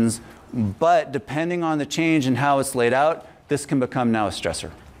seasons, but depending on the change and how it's laid out, this can become now a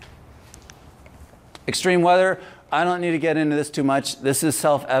stressor. Extreme weather, I don't need to get into this too much. This is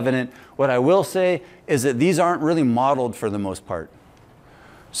self-evident. What I will say is that these aren't really modeled for the most part.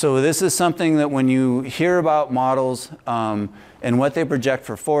 So this is something that when you hear about models and what they project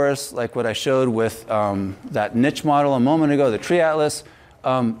for forests, like what I showed with that niche model a moment ago, the tree atlas,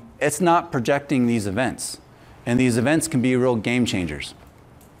 it's not projecting these events. And these events can be real game changers.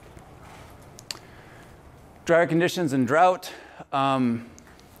 Drier conditions and drought. All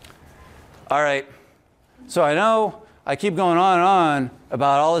right. So I know I keep going on and on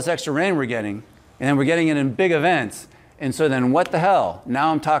about all this extra rain we're getting, and then we're getting it in big events. And so then what the hell?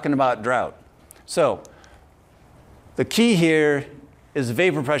 Now I'm talking about drought. So the key here is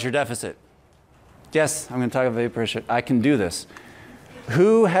vapor pressure deficit. Yes, I'm going to talk about vapor pressure. I can do this.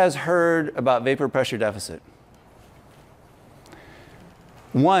 Who has heard about vapor pressure deficit?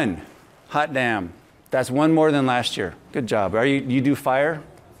 One. Hot damn. That's one more than last year. Good job. You do fire?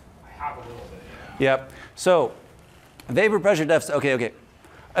 I have a little bit, yeah. Yep. So vapor pressure deficit. Okay.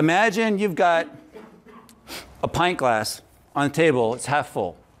 Imagine you've got a pint glass on the table. It's half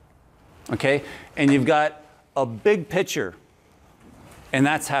full. Okay? And you've got a big pitcher, and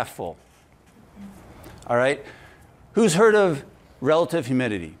that's half full. All right? Who's heard of relative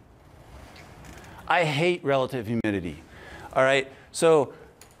humidity? I hate relative humidity. All right? So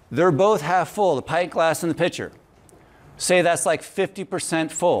they're both half full, the pint glass and the pitcher. Say that's like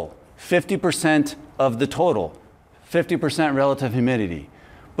 50% full, 50% of the total, 50% relative humidity.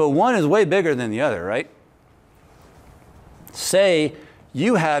 But one is way bigger than the other, right? Say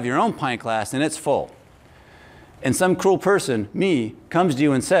you have your own pint glass and it's full. And some cruel person, me, comes to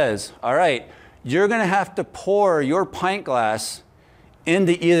you and says, all right, you're going to have to pour your pint glass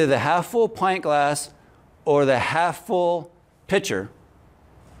into either the half full pint glass or the half full pitcher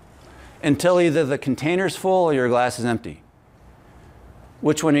until either the container's full or your glass is empty.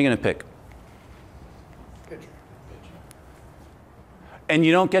 Which one are you going to pick? Pitcher. And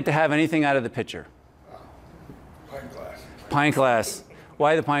you don't get to have anything out of the pitcher. Pint glass. Pint glass.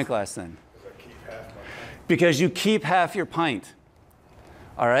 Why the pint glass then? Because I keep half my pint. Because you keep half your pint.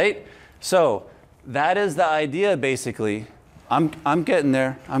 All right? So that is the idea, basically. I'm getting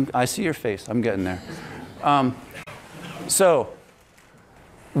there. I see your face. I'm getting there. So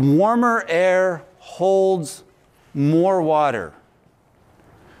warmer air holds more water.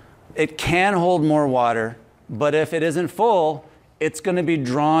 it can hold more water, but if it isn't full, it's going to be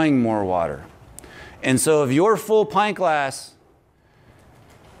drawing more water. And so if your full pint glass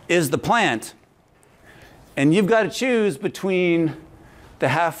is the plant, and you've got to choose between the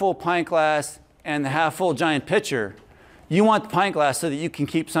half-full pint glass and the half-full giant pitcher, you want the pint glass so that you can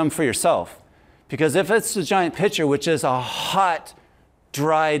keep some for yourself. Because if it's the giant pitcher, which is a hot,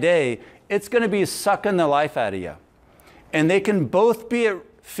 dry day, it's going to be sucking the life out of you. And they can both be at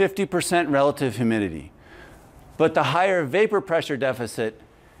 50% relative humidity. But the higher vapor pressure deficit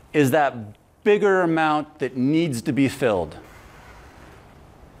is that bigger amount that needs to be filled.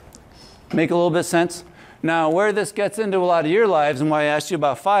 Make a little bit of sense? Now, where this gets into a lot of your lives and why I asked you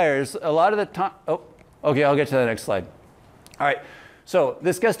about fires, a lot of the time, oh, okay, I'll get to the next slide. All right, so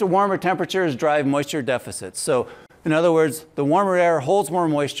this gets to warmer temperatures drive moisture deficits. So in other words, the warmer air holds more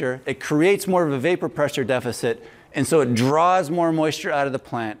moisture, it creates more of a vapor pressure deficit, and so it draws more moisture out of the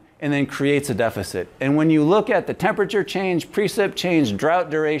plant and then creates a deficit. And when you look at the temperature change, precip change,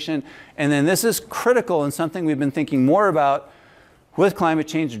 drought duration, and then this is critical and something we've been thinking more about with climate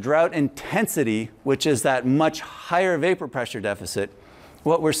change, drought intensity, which is that much higher vapor pressure deficit.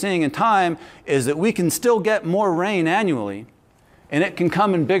 What we're seeing in time is that we can still get more rain annually, and it can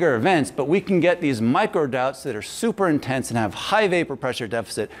come in bigger events, but we can get these micro droughts that are super intense and have high vapor pressure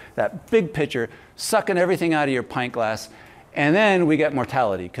deficit, that big pitcher sucking everything out of your pint glass, and then we get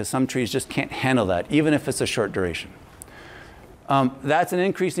mortality because some trees just can't handle that, even if it's a short duration. That's an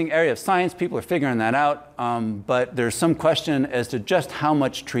increasing area of science. People are figuring that out, but there's some question as to just how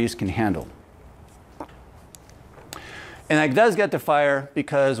much trees can handle. And that does get to fire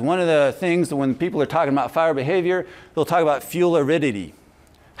because one of the things that when people are talking about fire behavior, they'll talk about fuel aridity,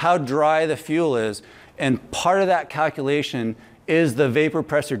 how dry the fuel is. And part of that calculation is the vapor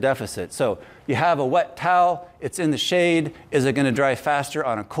pressure deficit. So you have a wet towel, it's in the shade. Is it going to dry faster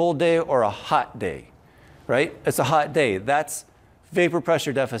on a cold day or a hot day? Right? It's a hot day. That's vapor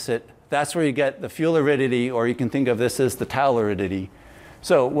pressure deficit. That's where you get the fuel aridity, or you can think of this as the towel aridity.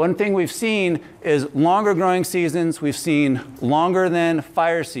 So one thing we've seen is longer growing seasons. We've seen longer than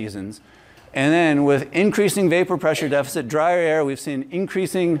fire seasons. And then with increasing vapor pressure deficit, drier air, we've seen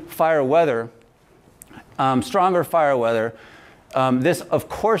increasing fire weather, stronger fire weather. This, of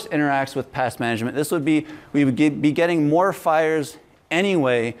course, interacts with pest management. This would be, we would be getting more fires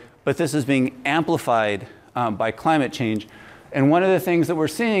anyway, but this is being amplified by climate change. And one of the things that we're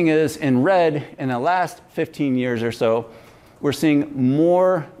seeing is in red, in the last 15 years or so, we're seeing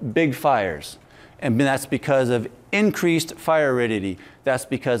more big fires. And that's because of increased fire aridity. That's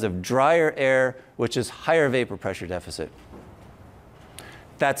because of drier air, which is higher vapor pressure deficit.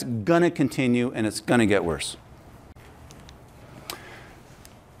 That's going to continue, and it's going to get worse.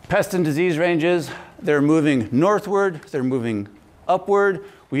 Pest and disease ranges, they're moving northward, they're moving upward.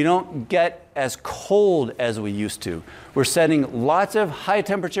 We don't get as cold as we used to. We're setting lots of high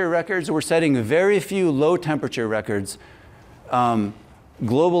temperature records. We're setting very few low temperature records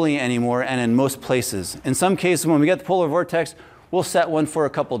globally anymore and in most places. In some cases, when we get the polar vortex, we'll set one for a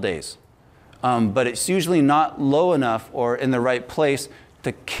couple days. But it's usually not low enough or in the right place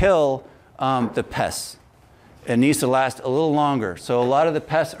to kill the pests. It needs to last a little longer. So a lot of the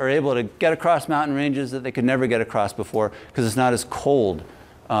pests are able to get across mountain ranges that they could never get across before because it's not as cold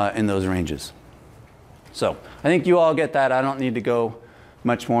in those ranges. So I think you all get that. I don't need to go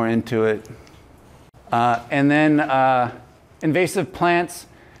much more into it. And then invasive plants,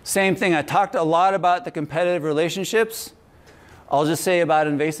 same thing. I talked a lot about the competitive relationships. I'll just say about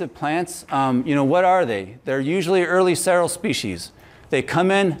invasive plants, you know, what are they? They're usually early seral species. They come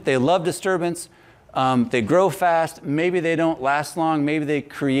in, they love disturbance, they grow fast, maybe they don't last long, maybe they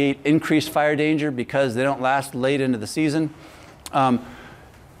create increased fire danger because they don't last late into the season.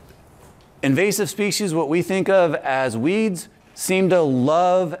 Invasive species, what we think of as weeds, seem to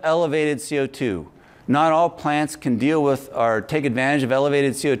love elevated CO2. Not all plants can deal with or take advantage of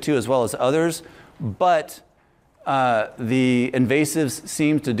elevated CO2 as well as others, but the invasives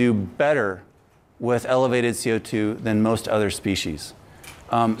seem to do better with elevated CO2 than most other species.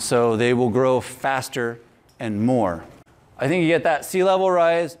 So they will grow faster and more. I think you get that sea level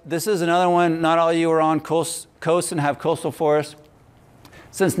rise. This is another one. Not all of you are on coasts and have coastal forests.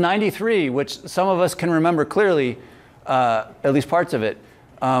 Since '93, which some of us can remember clearly, at least parts of it,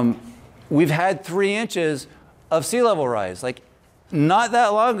 we've had 3 inches of sea level rise. Like not that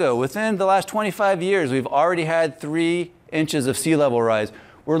long ago, within the last 25 years, we've already had 3 inches of sea level rise.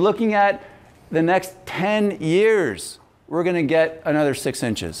 We're looking at the next 10 years, we're going to get another 6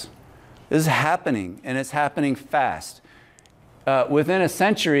 inches. This is happening, and it's happening fast. Within a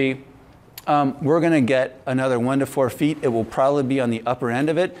century, we're going to get another 1 to 4 feet. It will probably be on the upper end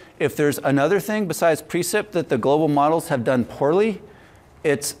of it. If there's another thing besides precip that the global models have done poorly,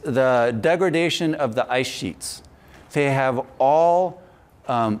 it's the degradation of the ice sheets. They have all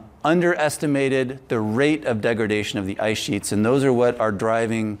underestimated the rate of degradation of the ice sheets, and those are what are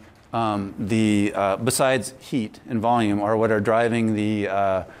driving besides heat and volume, are what are driving the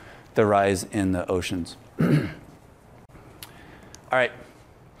rise in the oceans. All right.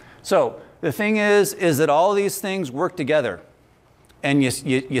 So the thing is that all these things work together. And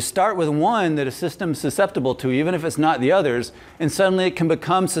you start with one that a system is susceptible to, even if it's not the others, and suddenly it can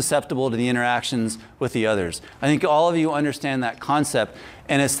become susceptible to the interactions with the others. I think all of you understand that concept.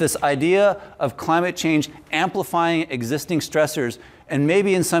 And it's this idea of climate change amplifying existing stressors, and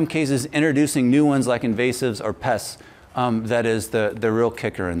maybe in some cases introducing new ones like invasives or pests. That is the real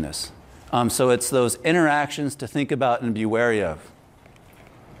kicker in this. So it's those interactions to think about and be wary of.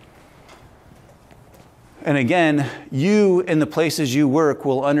 And again, you in the places you work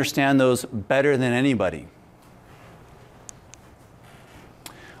will understand those better than anybody.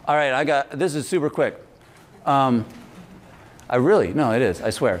 All right, this is super quick. No, it is,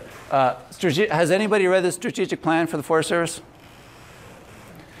 I swear. Has anybody read the strategic plan for the Forest Service?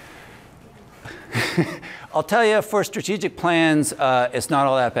 I'll tell you, for strategic plans, it's not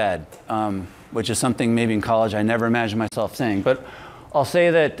all that bad, which is something maybe in college I never imagined myself saying. But I'll say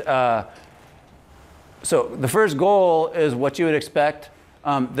that so the first goal is what you would expect.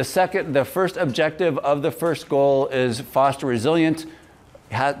 The first objective of the first goal is foster resilient.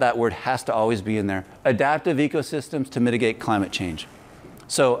 That word has to always be in there. Adaptive ecosystems to mitigate climate change.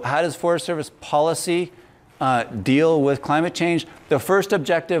 So how does Forest Service policy deal with climate change? The first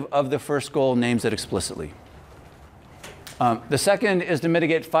objective of the first goal names it explicitly. The second is to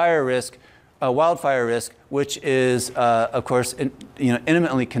mitigate fire risk, wildfire risk, which is, of course,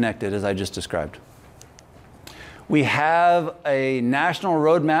 intimately connected, as I just described. We have a national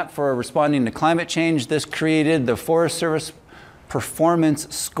roadmap for responding to climate change. This created the Forest Service Performance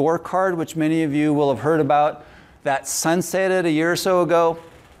Scorecard, which many of you will have heard about. That sunsetted a year or so ago.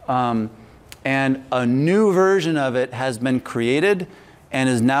 And a new version of it has been created and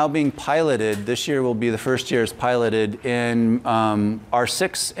is now being piloted. This year will be the first year it's piloted in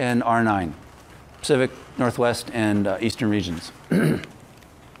R6 and R9, Pacific, Northwest, and Eastern regions.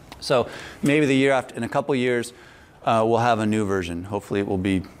 So maybe the year after, in a couple years, we'll have a new version. Hopefully it will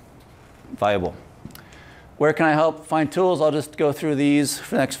be viable. Where can I help find tools? I'll just go through these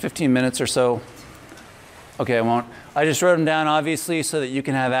for the next 15 minutes or so. Okay, I won't. I just wrote them down, obviously, so that you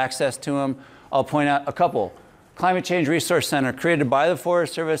can have access to them. I'll point out a couple. Climate Change Resource Center, created by the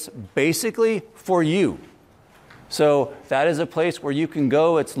Forest Service, basically for you. So that is a place where you can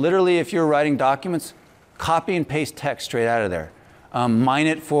go. It's literally, if you're writing documents, copy and paste text straight out of there. Mine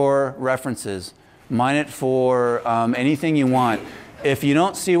it for references. Mine it for anything you want. If you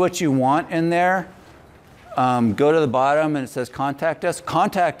don't see what you want in there, go to the bottom and it says contact us.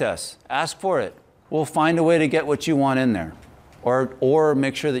 Contact us. Ask for it. We'll find a way to get what you want in there, or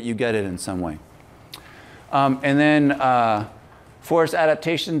make sure that you get it in some way. And then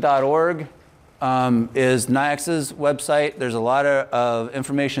forestadaptation.org is NIAX's website. There's a lot of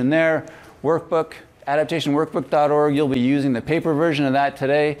information there. Workbook, adaptationworkbook.org. You'll be using the paper version of that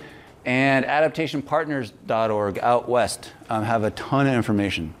today. And adaptationpartners.org out west have a ton of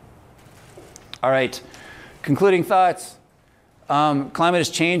information. All right, concluding thoughts. Climate is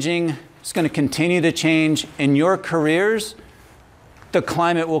changing. It's going to continue to change. In your careers, the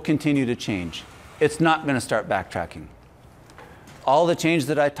climate will continue to change. It's not going to start backtracking. All the change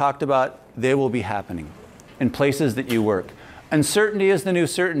that I talked about, they will be happening in places that you work. Uncertainty is the new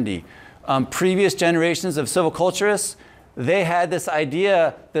certainty. Previous generations of silviculturists, they had this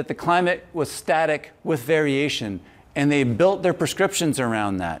idea that the climate was static with variation, and they built their prescriptions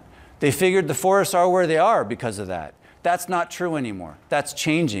around that. They figured the forests are where they are because of that. That's not true anymore. That's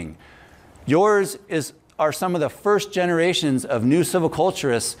changing. Yours are some of the first generations of new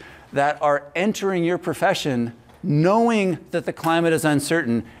silviculturists that are entering your profession knowing that the climate is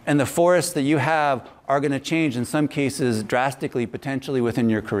uncertain and the forests that you have are going to change, in some cases drastically, potentially within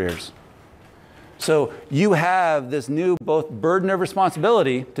your careers. So you have this new both burden of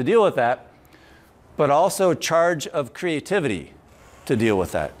responsibility to deal with that, but also charge of creativity to deal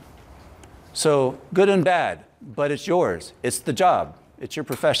with that. So good and bad, but it's yours. It's the job. It's your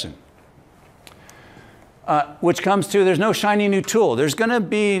profession. Which comes to, there's no shiny new tool. There's going to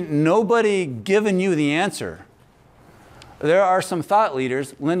be nobody giving you the answer. There are some thought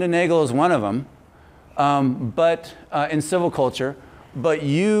leaders. Linda Nagel is one of them, in silviculture, but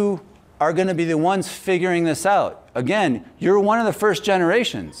you are going to be the ones figuring this out. Again, you're one of the first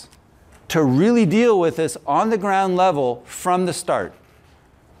generations to really deal with this on the ground level from the start.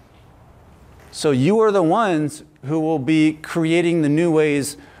 So you are the ones who will be creating the new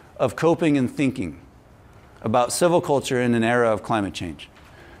ways of coping and thinking about silviculture in an era of climate change.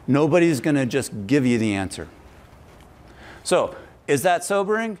 Nobody's going to just give you the answer. So is that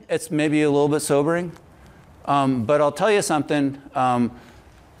sobering? It's maybe a little bit sobering. But I'll tell you something. I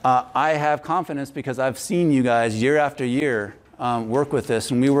have confidence because I've seen you guys year after year work with this,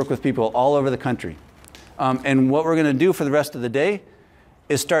 and we work with people all over the country. And what we're going to do for the rest of the day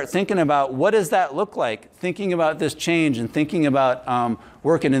is start thinking about what does that look like, thinking about this change and thinking about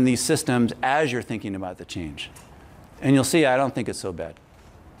working in these systems as you're thinking about the change. And you'll see I don't think it's so bad.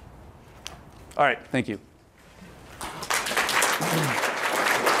 All right, thank you.